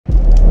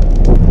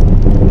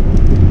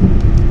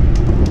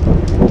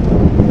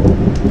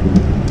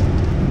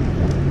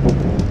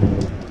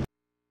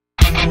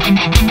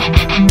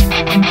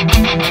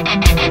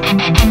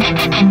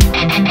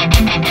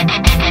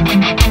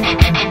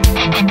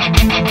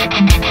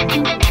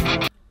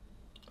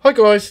Hi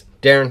guys,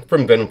 Darren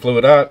from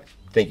venomfluidart.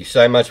 Thank you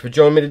so much for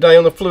joining me today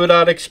on the Fluid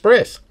Art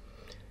Express.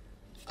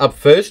 Up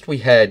first we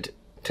had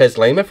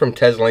Taslima from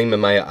Taslima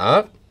Maya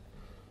Art.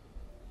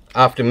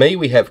 After me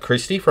we have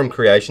Kristey from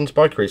Creations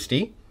by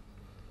Kristey.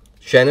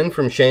 Shannon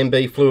from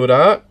ShanB Fluid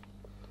Art.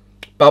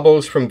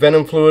 Bubbles from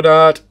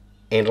venomfluidart.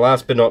 And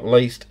last but not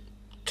least,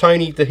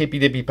 Tony the Hippy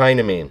Dippy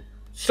Painter Man.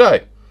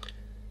 So,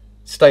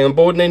 stay on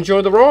board and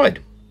enjoy the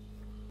ride.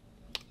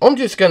 I'm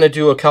just going to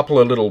do a couple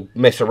of little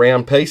mess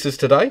around pieces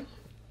today.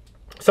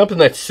 Something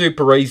that's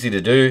super easy to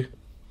do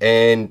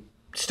and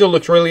still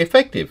looks really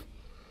effective.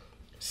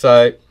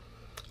 So,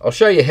 I'll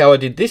show you how I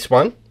did this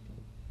one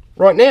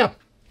right now.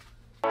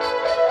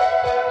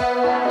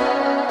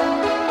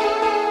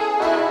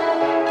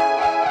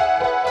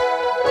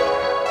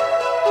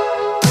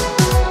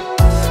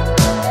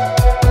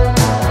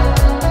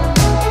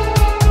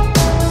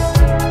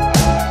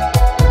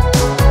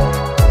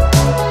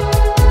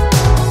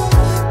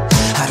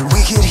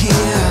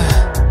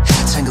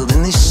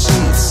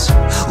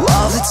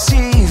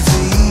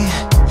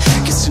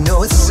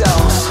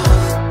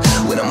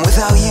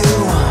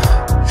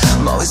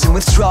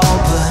 Withdrawal,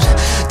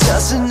 but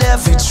doesn't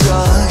every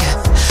drug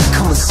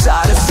come with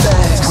side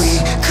effects? We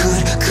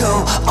could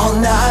go all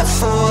night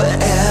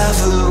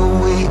forever.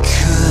 We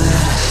could,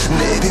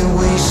 maybe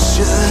we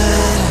should.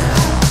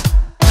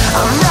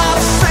 I'm not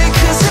afraid,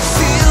 cause it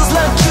feels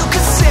like you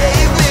could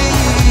save me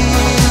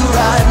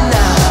right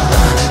now,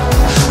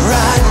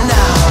 right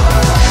now.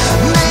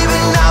 Maybe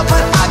not,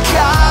 but I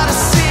gotta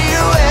see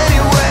you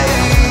anyway.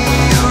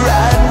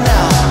 Right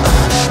now,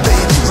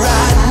 baby,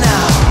 right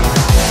now.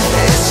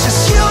 It's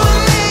just you.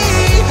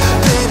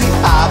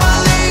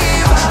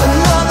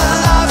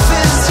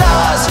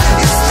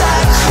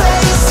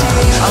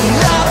 I'm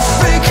not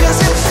afraid, cause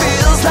it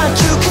feels like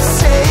you can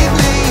save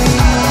me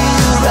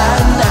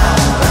right now.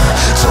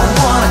 Don't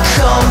wanna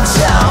come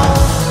down.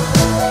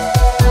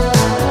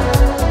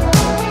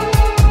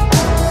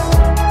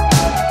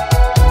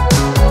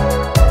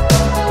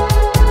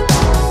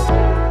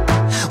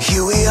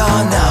 Here we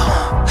are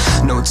now,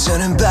 no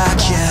turning back,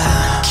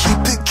 yeah.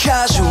 Keep it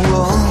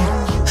casual,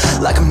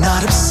 like I'm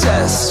not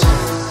obsessed.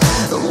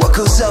 What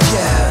goes up,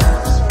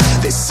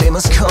 yeah, they say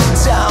must come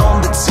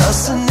down, but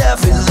doesn't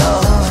every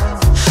love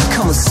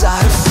come with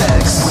side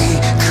effects? We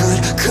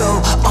could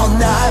go all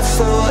night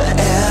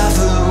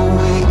forever.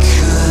 We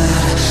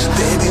could,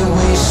 baby,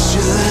 we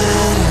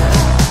should.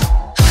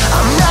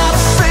 I'm not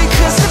afraid,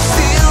 cause it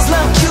feels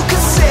like you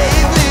could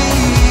save me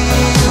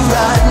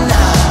right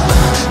now,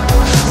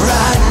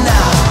 right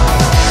now.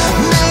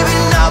 Maybe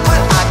not,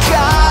 but I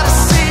gotta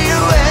see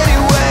you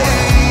anyway.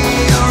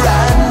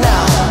 Right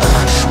now,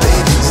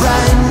 baby,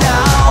 right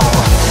now.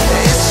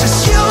 It's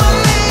just you and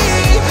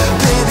me,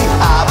 baby,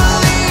 I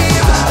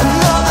believe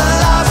another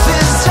life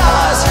is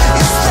ours.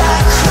 Is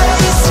that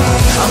crazy?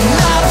 I'm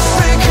not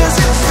afraid, cause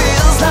it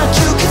feels like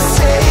you can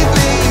save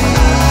me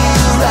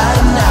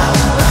right now.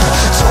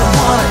 Don't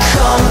wanna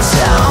come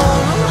down,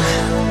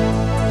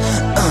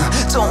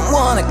 don't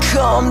wanna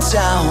come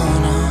down,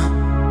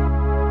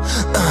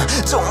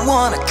 don't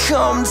wanna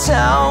come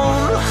down.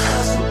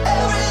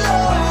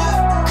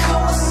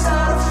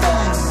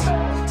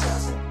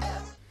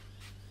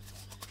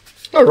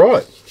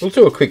 Alright, we'll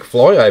do a quick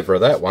flyover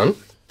of that one.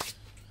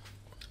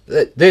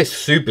 They're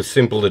super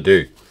simple to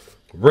do.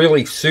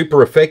 Really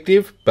super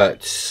effective,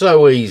 but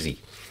so easy.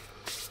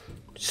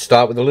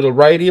 Start with a little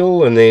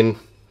radial and then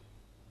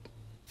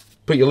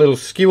put your little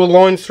skewer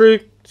lines through,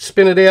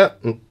 spin it out,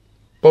 and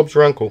Bob's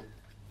your uncle.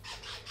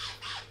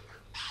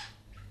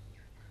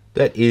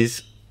 That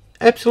is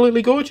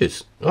absolutely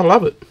gorgeous. I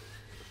love it.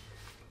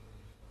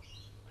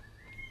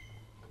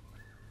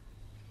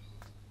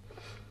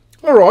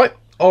 Alright,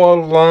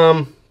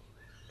 I'll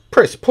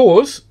press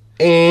pause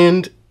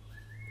and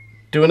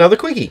do another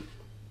quickie.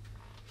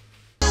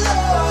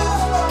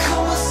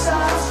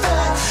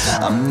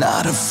 I'm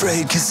not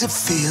afraid, cause it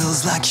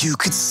feels like you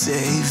could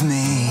save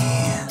me.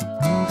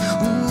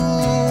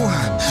 Ooh,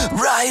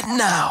 right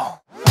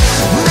now.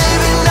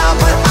 Maybe not,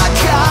 but I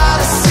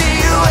gotta see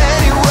you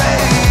anyway.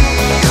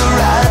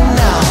 Right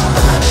now,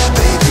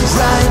 baby,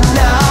 right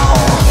now.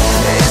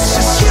 It's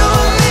just you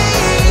and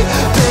me,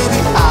 baby,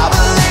 I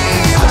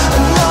believe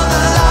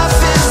another life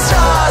is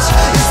ours.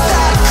 Is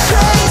that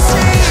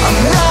crazy? I'm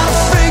not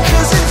afraid,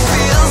 cause it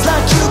feels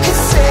like you can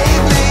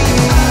save me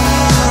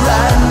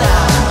right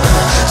now.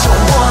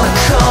 Don't wanna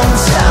come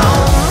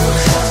down.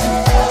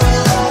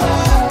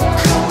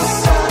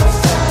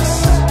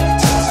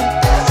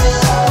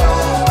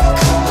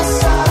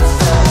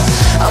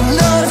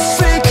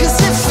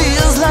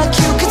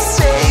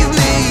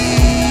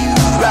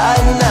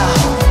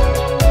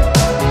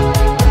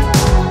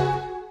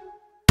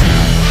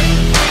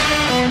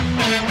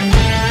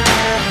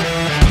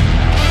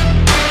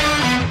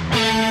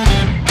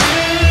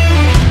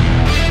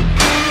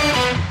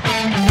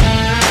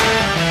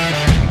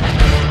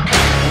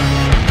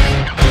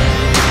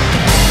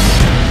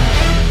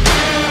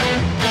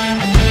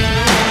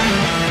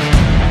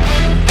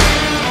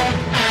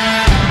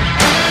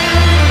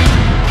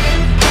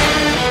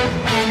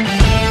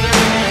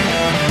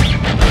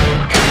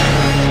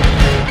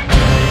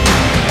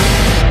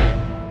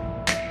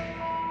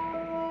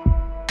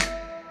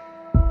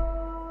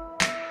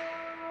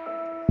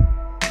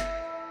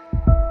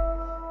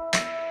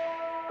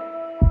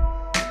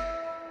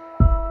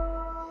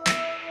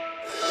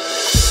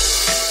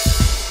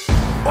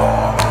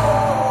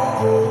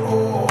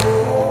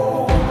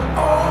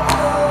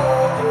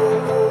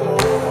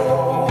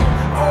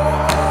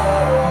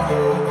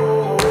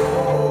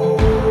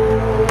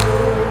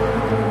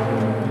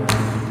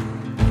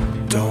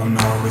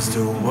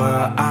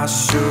 thought I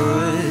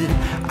should.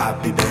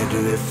 I'd be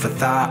better if I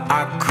thought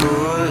I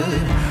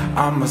could.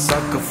 I'm a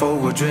sucker for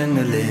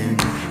adrenaline,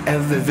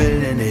 every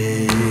villain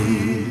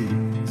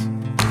is.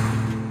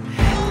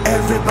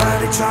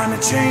 Everybody trying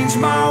to change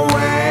my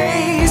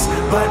ways,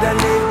 but I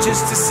live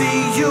just to see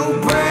you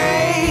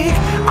break.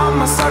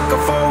 I'm a sucker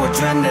for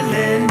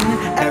adrenaline,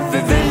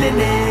 every villain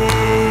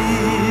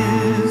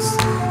is.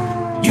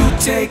 You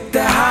take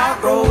the high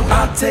road,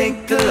 I'll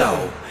take the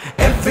low.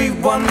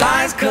 Everyone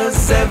lies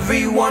cause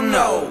everyone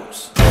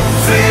knows.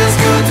 Feels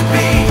good to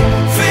be,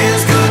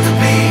 feels good to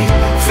be,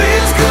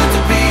 feels good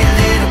to be a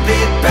little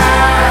bit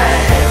bad.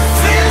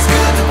 Feels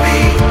good to be,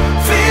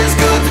 feels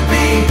good to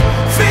be,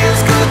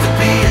 feels good to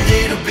be a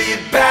little bit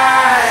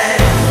bad.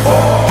 Oh, oh,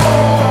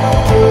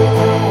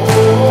 oh, oh,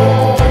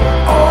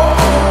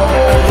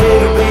 oh, a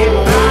little bit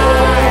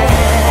bad.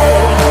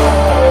 Oh, oh,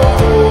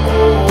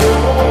 oh,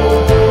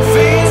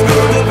 feels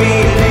good to be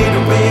a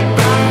little bit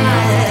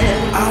bad.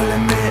 I'll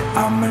admit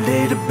I'm a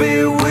little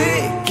bit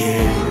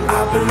wicked. I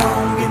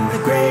belong in the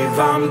grave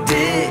I'm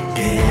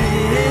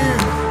digging.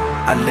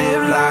 I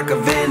live like a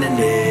villain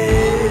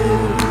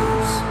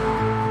is.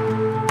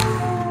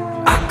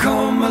 I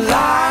come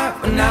alive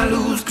when I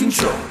lose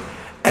control.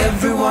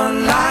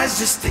 Everyone lies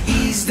just to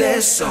ease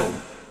their soul.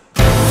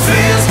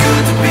 Feels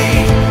good to be,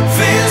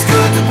 feels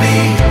good to be,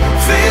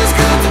 feels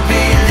good to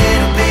be a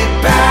little bit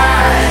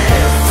bad.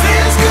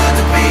 Feels good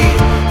to be,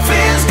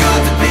 feels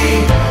good to be,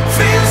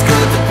 feels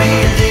good to be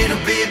a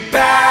little bit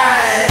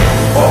bad.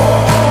 Oh.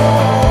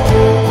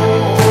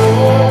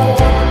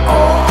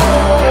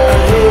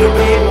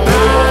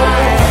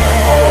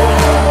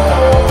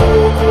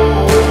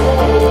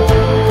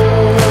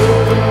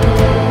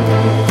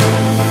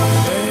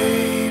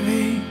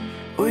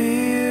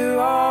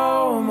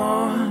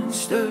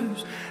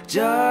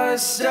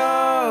 Just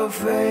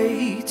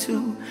afraid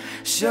to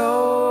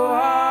show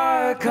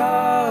our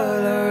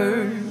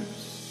colors.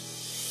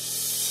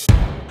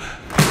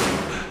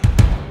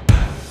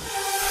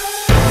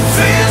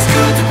 Feels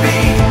good to be,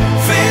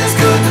 feels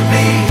good to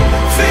be,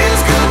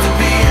 feels good to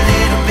be a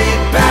little bit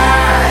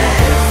bad.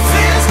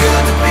 Feels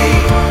good to be,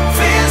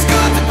 feels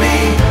good to be,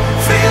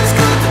 feels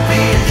good to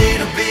be a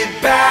little bit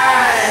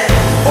bad.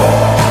 Oh.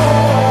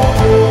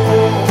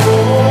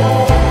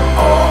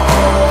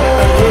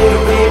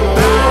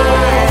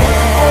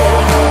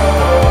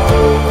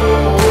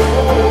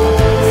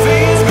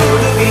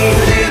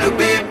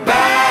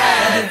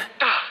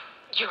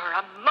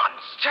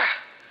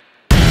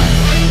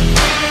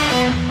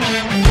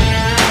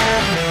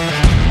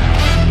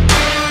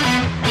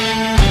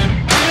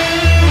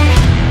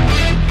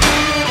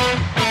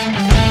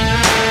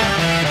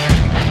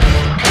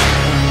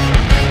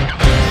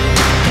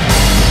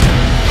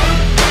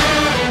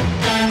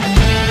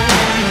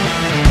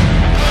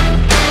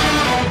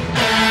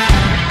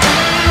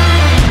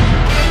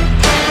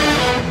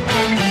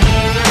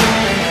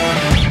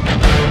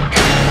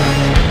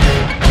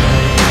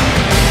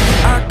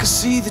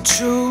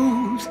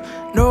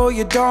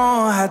 You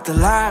don't have to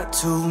lie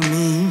to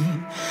me.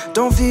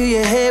 Don't fill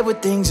your head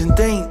with things and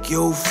think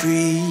you're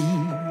free.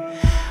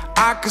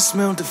 I can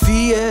smell the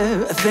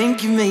fear, I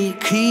think you made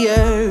it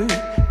clear.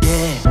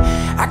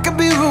 Yeah, I could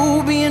be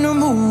rude, be in a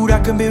mood, I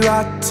can be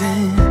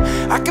rotten.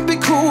 I could be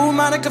cool,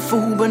 mind like a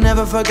fool, but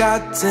never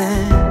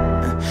forgotten.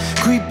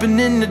 Creeping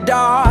in the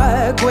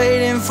dark,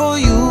 waiting for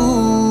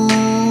you.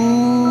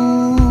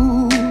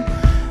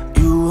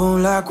 You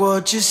won't like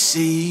what you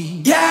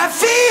see. Yeah, I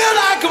feel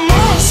like a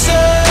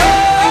monster.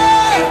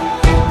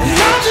 And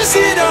I'm just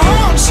here to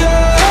haunt you.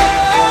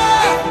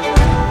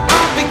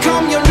 I've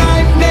become your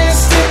nightmare,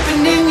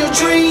 slipping in your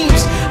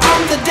dreams.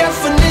 I'm the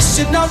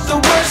definition of the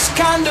worst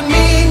kind of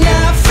me.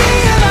 Yeah, I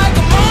feel like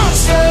a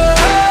monster.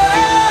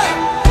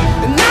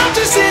 And I'm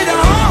just here to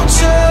haunt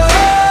you.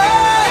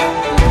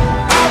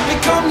 I've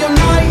become your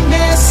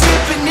nightmare,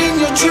 slipping in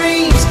your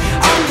dreams.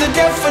 I'm the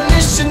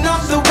definition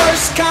of the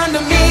worst kind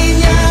of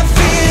me. Yeah, I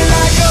feel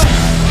like a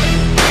monster.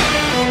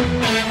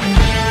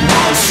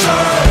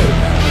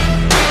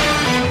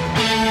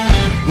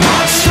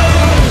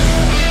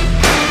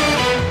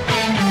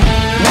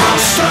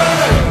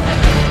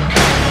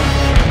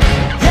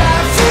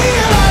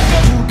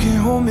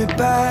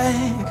 Back.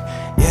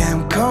 Yeah,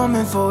 I'm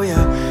coming for you.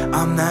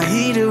 I'm not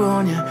here to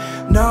on you.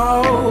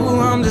 No,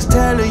 I'm just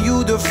telling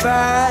you the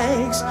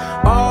facts.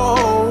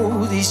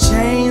 Oh, these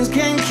chains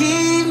can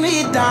keep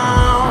me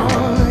down.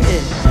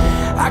 Yeah.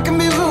 I can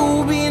be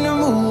rude, be in the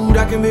mood,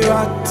 I can be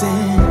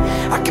rotten.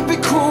 I can be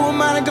cool,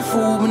 mind like a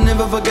fool, but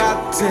never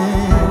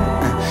forgotten.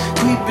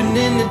 Creeping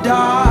in the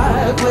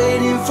dark,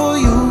 waiting for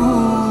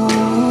you.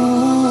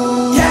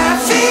 Yeah, I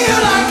feel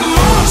like a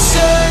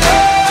monster.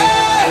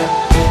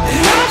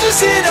 And I'm just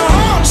here to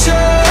haunt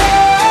you.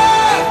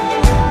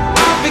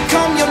 I've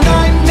become your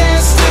nightmare,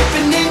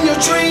 slipping in your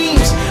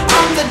dreams.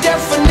 I'm the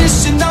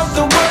definition of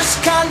the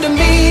worst kind of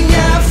me.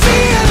 Yeah, I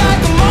feel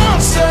like a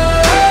monster.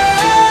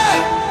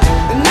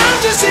 And I'm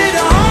just here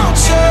to haunt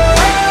you.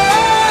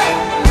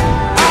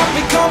 I've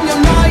become your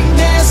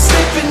nightmare,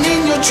 slipping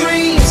in your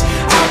dreams.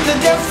 I'm the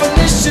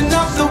definition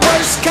of the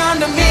worst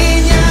kind of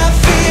me. Yeah, I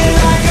feel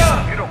like a...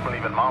 You don't believe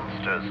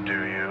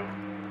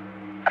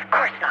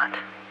not?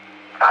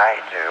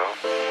 I do.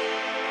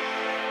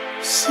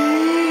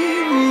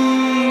 See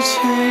me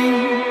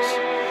change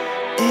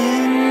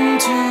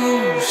into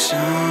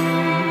something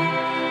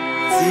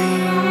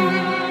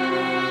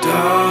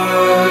darker.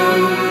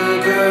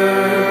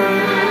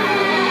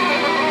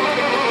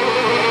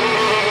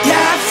 Yeah,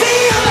 I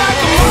feel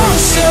like a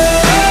monster,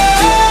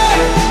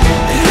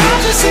 and I'm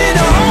just here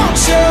to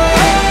haunt you.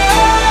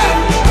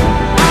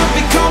 I've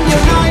become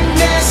your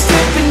nightmare,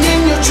 slipping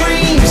in your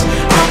dreams.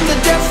 I'm the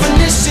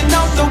definition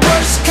of the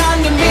worst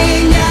kind of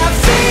me. Yeah, I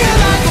feel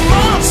like a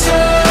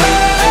monster,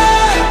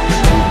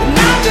 and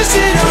I'm just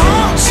here to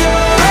haunt you.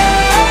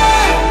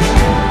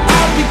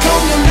 I've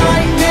become your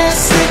nightmare,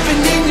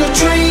 slipping in your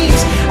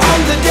dreams.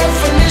 I'm the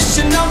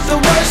definition of the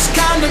worst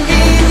kind of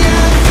me.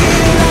 Yeah, I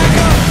feel like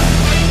a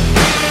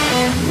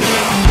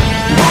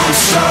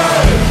monster.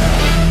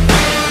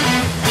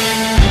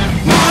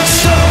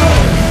 Monster.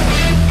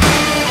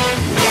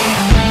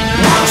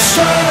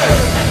 Monster.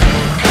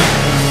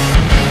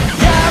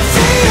 Yeah, I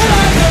feel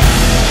like a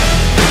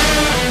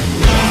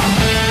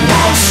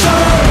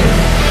monster.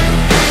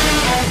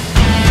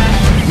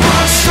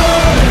 Monster.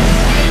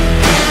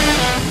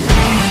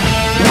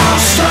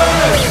 Monster.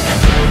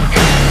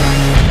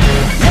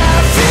 Yeah,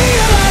 I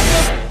feel like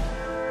a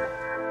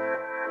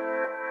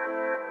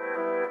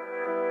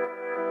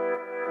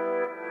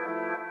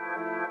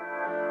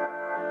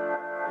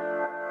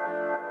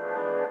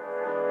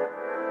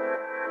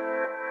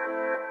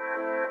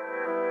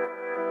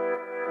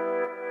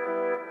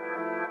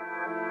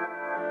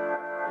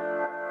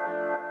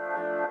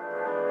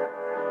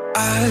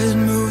I'd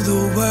move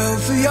the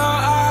world for your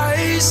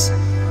eyes,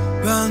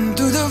 run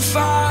through the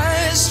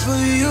fires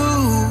for you.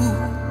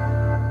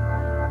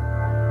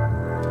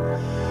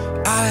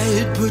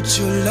 I'd put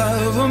your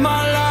love on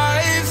my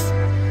life.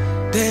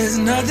 There's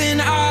nothing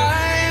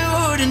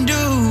I wouldn't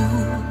do.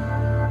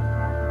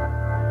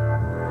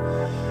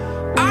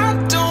 I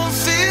don't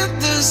feel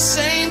the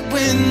same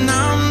when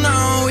I'm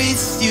not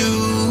with you.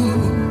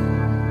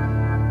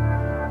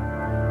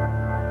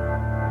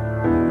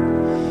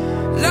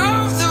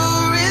 Love the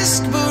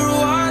risk, but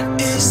what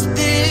is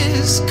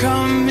this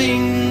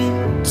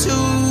coming to?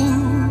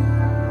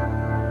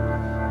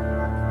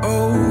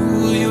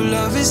 Oh, your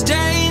love is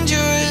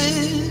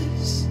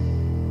dangerous.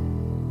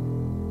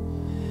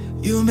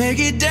 You make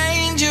it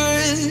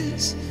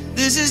dangerous.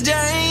 This is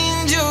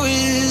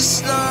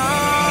dangerous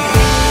love.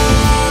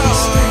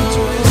 This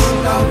dangerous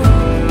love.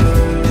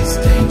 This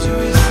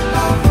dangerous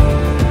love.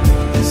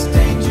 This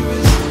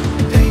dangerous,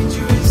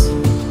 dangerous,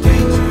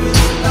 dangerous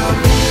love.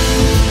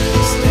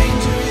 This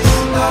dangerous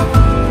love.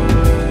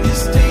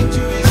 This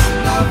dangerous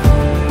love.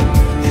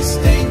 This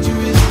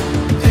dangerous,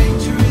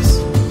 dangerous,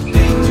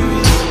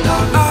 dangerous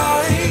love. I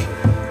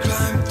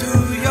climb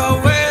through your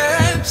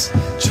webs,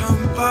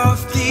 jump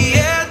off the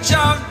edge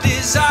of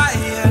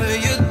desire.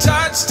 Your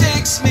touch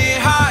takes me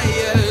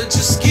higher.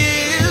 Just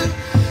give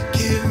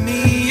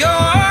me your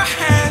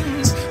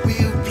hands.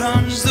 We'll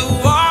plunge the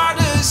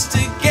waters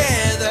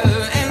together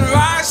and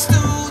rise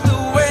through the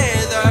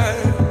weather.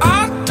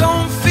 I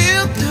don't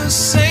feel the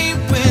same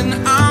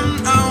when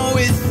I'm not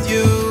with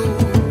you.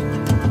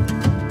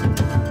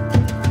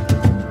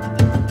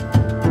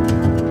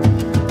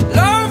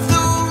 Love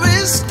the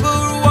risk,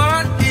 but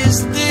what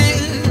is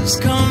this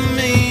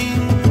coming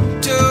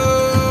to?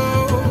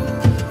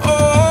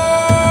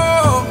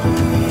 Oh,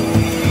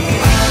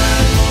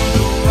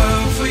 the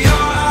world for your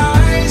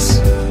eyes,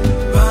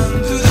 run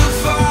through the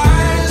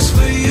fires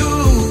for you.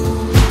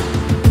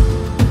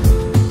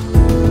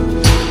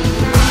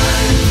 I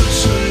put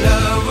your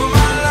love on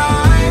my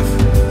life.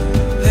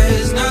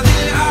 There's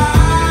nothing I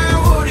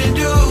wouldn't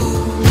do.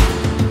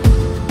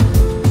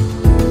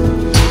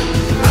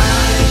 I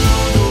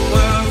know the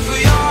world for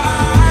your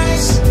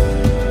eyes,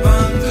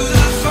 run through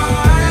the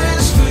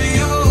fires for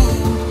you.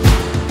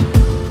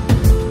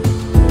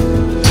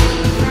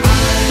 I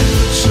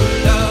put your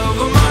love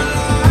on my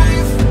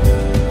life.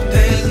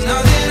 There's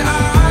nothing I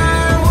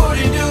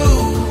wouldn't do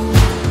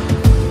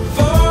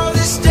for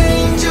this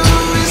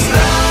dangerous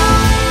love.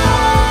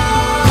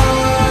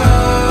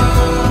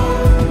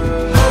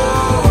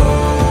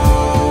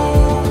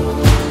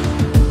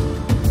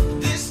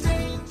 This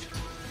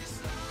dangerous.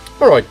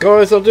 Alright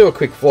guys, I'll do a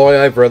quick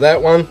flyover of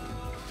that one.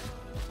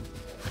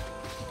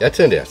 That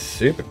turned out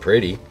super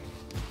pretty.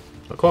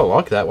 I quite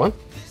like that one.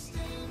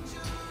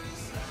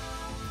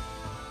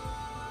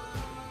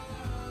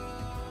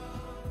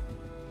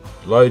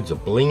 Loads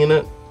of bling in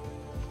it.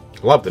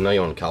 Love the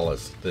neon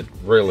colours. That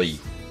really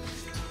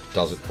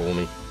does it for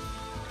me.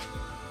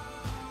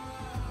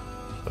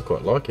 I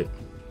quite like it.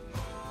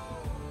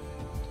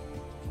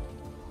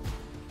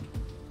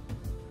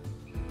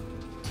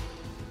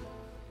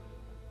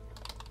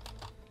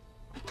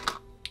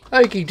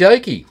 Okie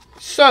dokie.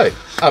 So,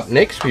 up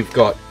next we've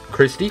got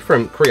Kristey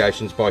from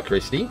Creations by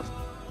Kristey.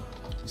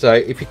 So,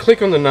 if you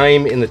click on the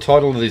name in the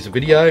title of this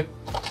video,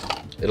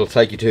 it'll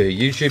take you to her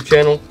YouTube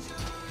channel.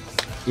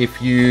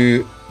 If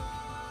you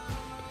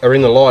are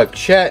in the live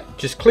chat,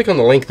 just click on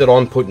the link that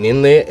I'm putting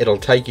in there. It'll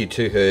take you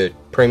to her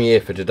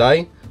premiere for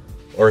today.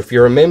 Or if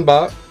you're a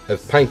member,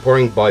 of paint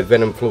pouring by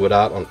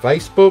venomfluidart on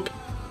Facebook.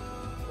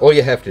 All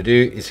you have to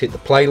do is hit the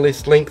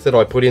playlist link that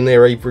I put in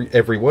there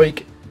every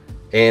week,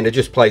 and it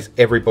just plays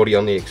everybody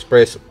on the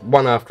Express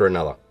one after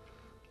another.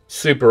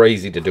 Super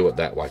easy to do it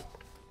that way.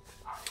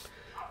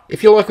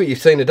 If you like what you've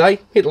seen today,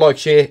 hit like,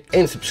 share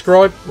and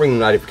subscribe, ring the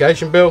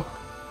notification bell.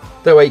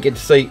 That way you get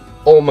to see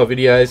all my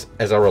videos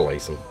as I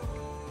release them.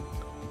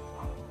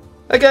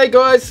 Okay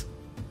guys,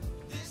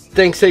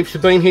 thanks heaps for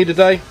being here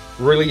today.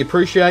 Really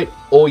appreciate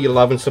all your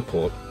love and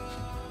support.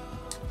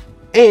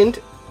 And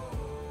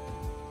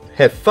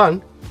have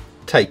fun,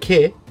 take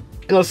care,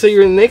 and I'll see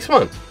you in the next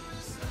one.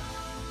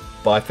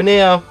 Bye for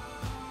now.